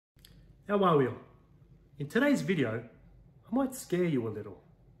How are we all? In today's video, I might scare you a little.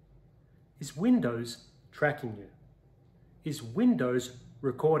 Is Windows tracking you? Is Windows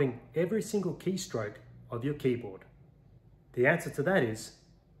recording every single keystroke of your keyboard? The answer to that is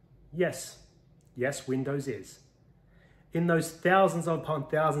yes. Yes, Windows is. In those thousands upon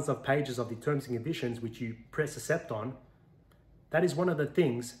thousands of pages of the terms and conditions which you press accept on, that is one of the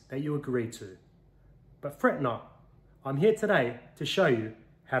things that you agree to. But fret not, I'm here today to show you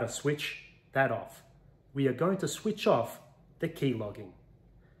how to switch that off. We are going to switch off the keylogging.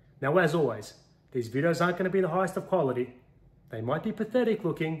 Now, as always, these videos aren't going to be the highest of quality. They might be pathetic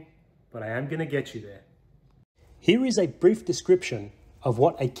looking, but I am going to get you there. Here is a brief description of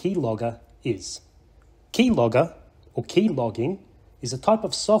what a keylogger is. Keylogger, or keylogging, is a type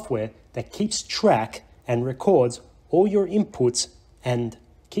of software that keeps track and records all your inputs and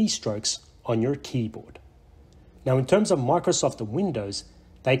keystrokes on your keyboard. Now, in terms of Microsoft and Windows,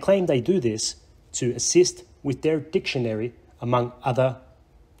 they claim they do this to assist with their dictionary, among other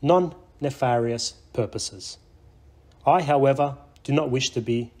non-nefarious purposes. I, however, do not wish to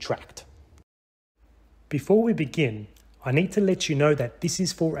be tracked. Before we begin, I need to let you know that this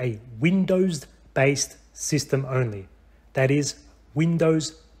is for a Windows-based system only. That is,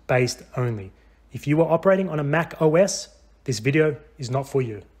 Windows-based only. If you are operating on a MacOS, this video is not for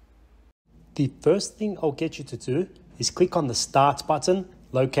you. The first thing I'll get you to do is click on the Start button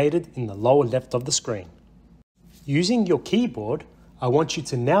located in the lower left of the screen. Using your keyboard, I want you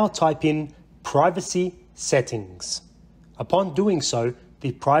to now type in Privacy Settings. Upon doing so,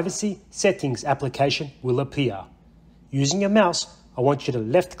 the Privacy Settings application will appear. Using your mouse, I want you to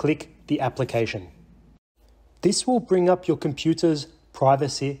left-click the application. This will bring up your computer's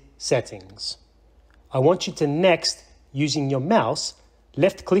privacy settings. I want you to next, using your mouse,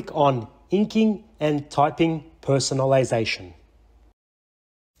 left-click on Inking and Typing Personalization.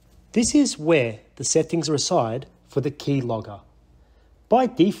 This is where the settings reside for the keylogger. By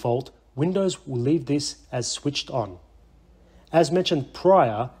default, Windows will leave this as switched on. As mentioned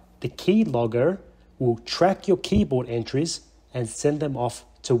prior, the keylogger will track your keyboard entries and send them off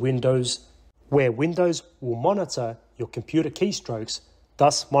to Windows, where Windows will monitor your computer keystrokes,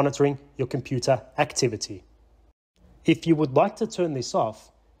 thus monitoring your computer activity. If you would like to turn this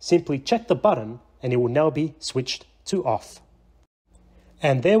off, simply check the button and it will now be switched to off.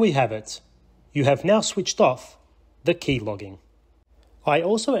 And there we have it. You have now switched off the keylogging. I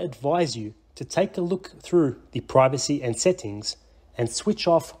also advise you to take a look through the privacy and settings and switch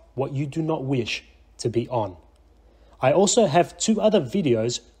off what you do not wish to be on. I also have 2 other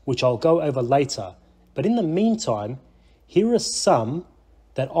videos which I'll go over later, but in the meantime, here are some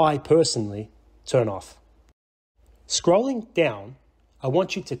that I personally turn off. Scrolling down, I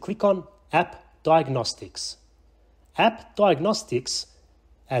want you to click on App Diagnostics. App Diagnostics,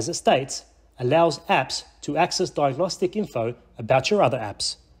 as it states, allows apps to access diagnostic info about your other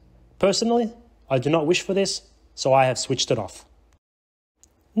apps. Personally, I do not wish for this, so I have switched it off.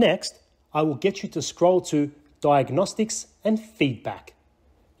 Next, I will get you to scroll to Diagnostics and Feedback.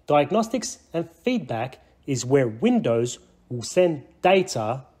 Diagnostics and Feedback is where Windows will send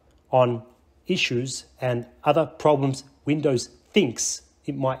data on issues and other problems Windows thinks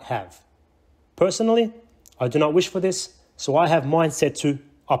it might have. Personally, I do not wish for this, so I have mine set to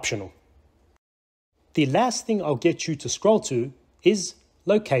optional. The last thing I'll get you to scroll to is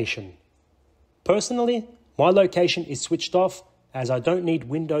location. Personally, my location is switched off as I don't need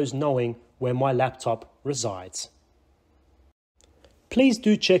Windows knowing where my laptop resides. Please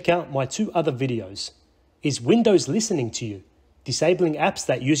do check out my 2 other videos. Is Windows listening to you? Disabling apps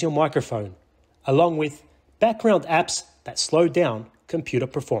that use your microphone, along with background apps that slow down computer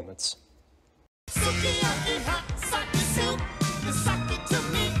performance.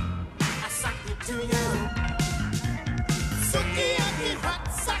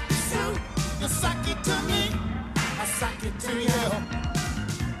 To you.